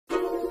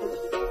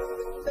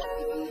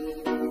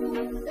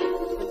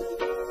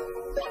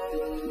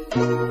I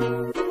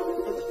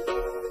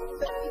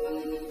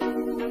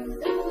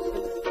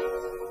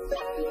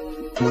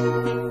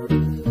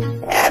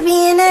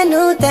be in that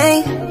new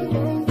thing,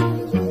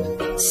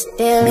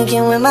 still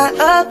linking with my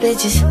old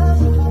bitches.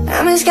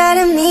 I just got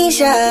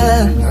amnesia.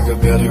 I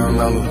could barely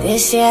remember.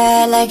 This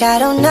year, like I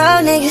don't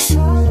know niggas.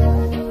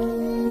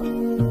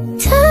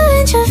 Too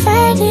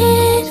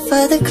introverted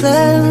for the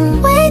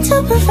club, way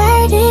too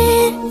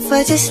perverted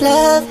for just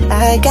love.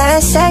 I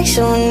got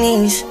sexual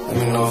needs. Let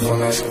me know if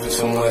I'm asking for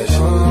too much.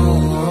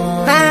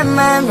 My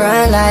mind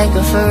run like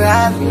a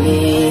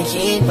Ferrari.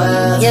 Keep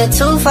up, you're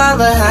too far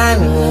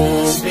behind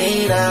me.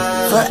 Speed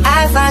up, before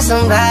I find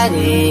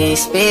somebody.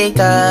 Speak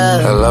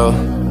up. Hello.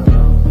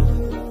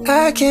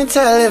 I can't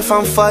tell if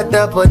I'm fucked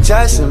up or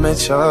just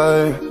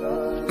immature.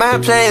 My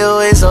play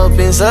always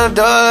opens up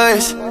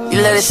doors.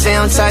 You let it say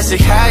I'm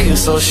toxic, how you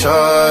so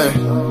sure?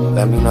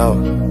 Let me know.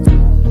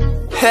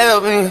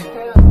 Help me.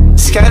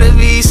 It's gotta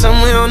be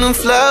somewhere on the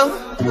floor.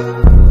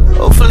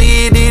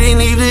 Hopefully it didn't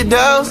leave the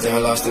door.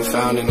 Still lost and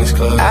found in this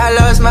club. I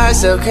lost my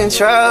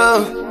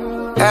self-control.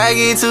 I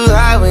get too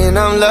high when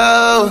I'm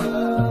low.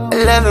 I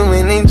love it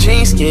when the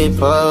drinks get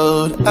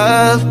pulled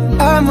up.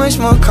 I'm much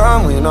more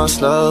calm when I'm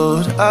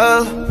slowed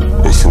up.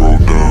 I slow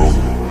down.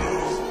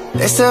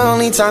 That's the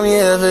only time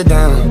you're ever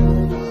down.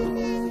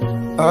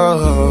 Oh,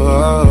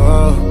 oh,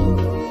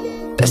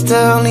 oh. That's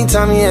the only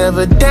time you're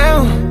ever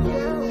down.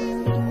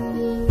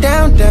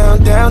 Down,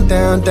 down, down,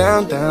 down,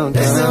 down, down.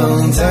 That's the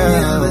only time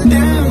you're ever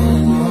down.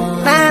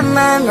 My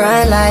mind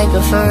run like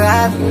a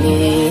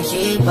Ferrari.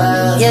 Keep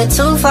up, you're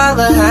too far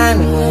behind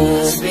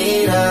me.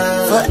 Speed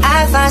up, before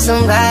I find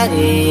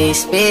somebody.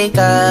 Speak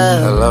up.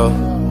 Hello.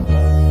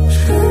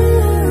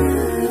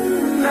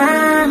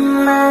 My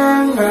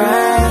mind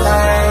run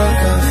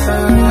like a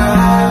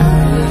Ferrari.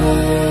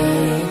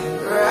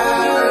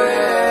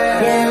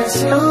 You're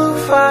too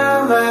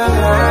far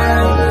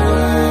behind me.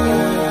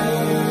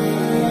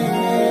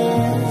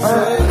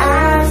 Before I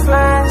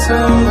find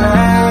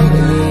somebody.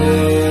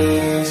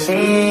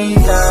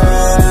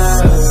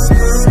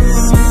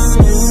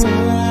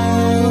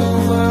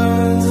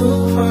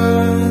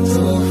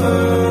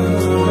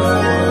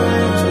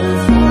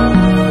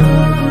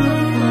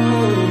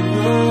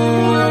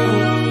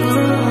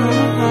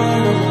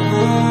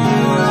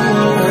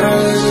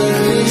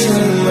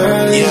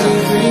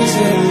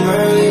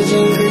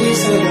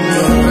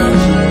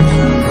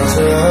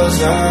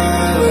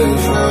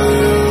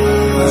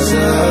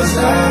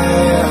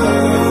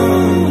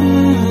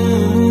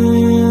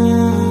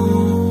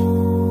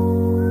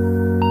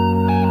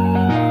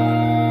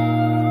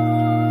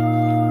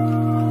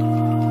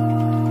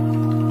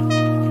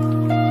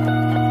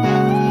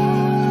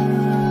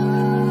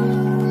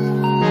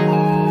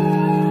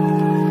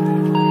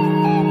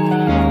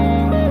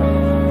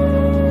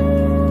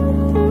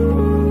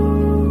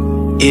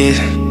 Yeah.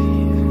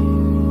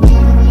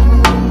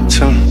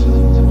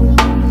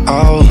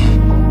 Oh,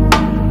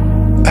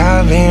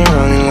 I've been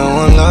running low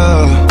on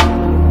love.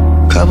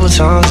 Couple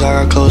times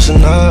I got close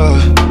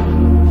enough.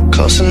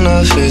 Close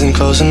enough isn't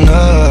close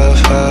enough.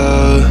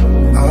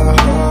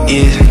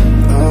 Yeah.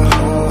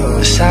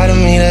 The side of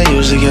me that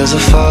usually gives a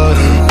fuck.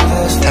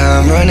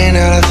 Time running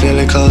out, I feel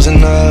it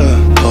closing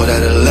up. Oh, that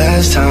the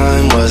last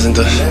time wasn't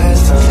the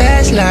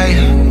fast life.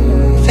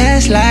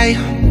 Fast life.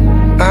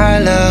 My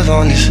love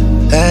on this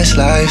last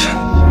life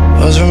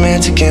was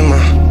romantic in my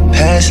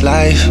past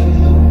life,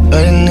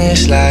 but in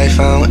this life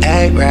I don't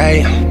act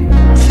right.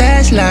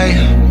 Fast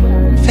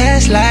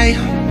life,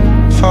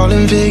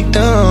 falling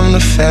victim to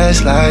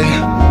fast life.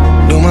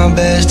 Do my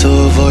best to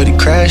avoid the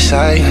crash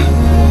site.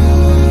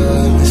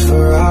 This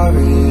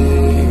Ferrari